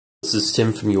This is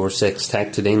Tim from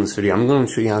YourSixTech. Today in this video I'm going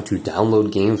to show you how to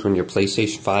download games when your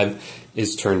PlayStation 5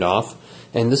 is turned off,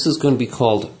 and this is going to be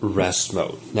called rest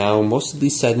mode. Now most of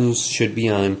these settings should be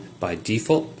on by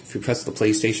default. If you press the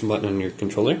PlayStation button on your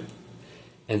controller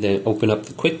and then open up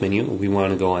the quick menu, we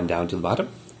want to go on down to the bottom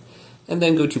and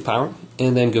then go to power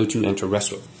and then go to enter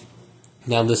rest mode.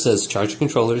 Now this says charge your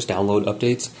controllers, download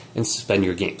updates, and suspend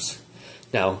your games.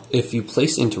 Now, if you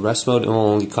place into rest mode, it will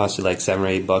only cost you like $7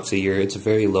 or $8 a year. It's a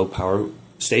very low power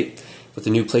state. With the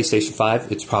new PlayStation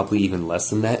 5, it's probably even less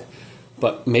than that.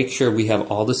 But make sure we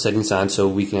have all the settings on so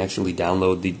we can actually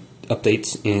download the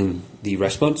updates in the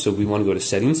rest mode. So we want to go to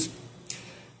settings,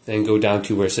 then go down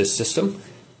to where it says system,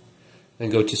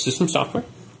 then go to system software,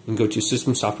 and go to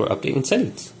system software update and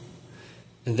settings.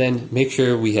 And then make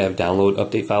sure we have download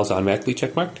update files automatically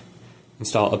checkmarked.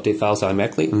 Install update files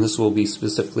automatically, and this will be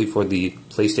specifically for the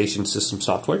PlayStation system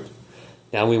software.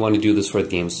 Now we want to do this for the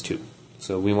games too.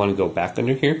 So we want to go back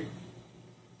under here,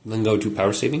 then go to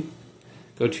power saving,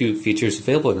 go to features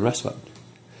available in rest mode.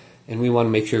 And we want to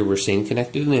make sure we're staying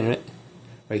connected to the internet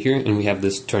right here, and we have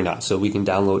this turned on so we can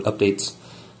download updates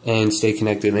and stay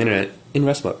connected to the internet in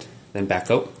rest mode. Then back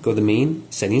out, go to the main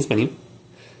settings menu.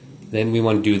 Then we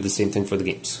want to do the same thing for the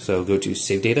games. So go to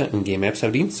save data and game app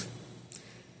settings.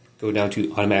 Go down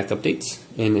to automatic updates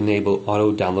and enable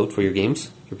auto download for your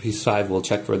games. Your PS5 will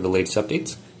check for the latest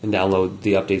updates and download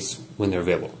the updates when they're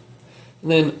available. And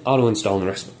then auto install in the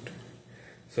rest mode.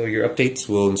 So your updates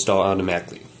will install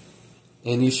automatically.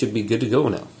 And you should be good to go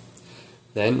now.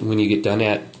 Then when you get done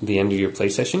at the end of your play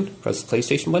session, press the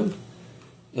PlayStation button.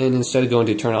 And instead of going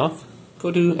to turn off,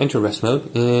 go to enter rest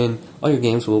mode and all your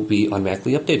games will be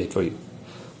automatically updated for you.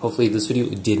 Hopefully this video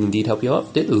did indeed help you out. If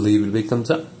it did, leave it a big thumbs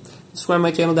up. Subscribe to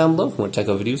my channel down below for more tech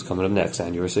videos coming up next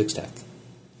on YourSixTech.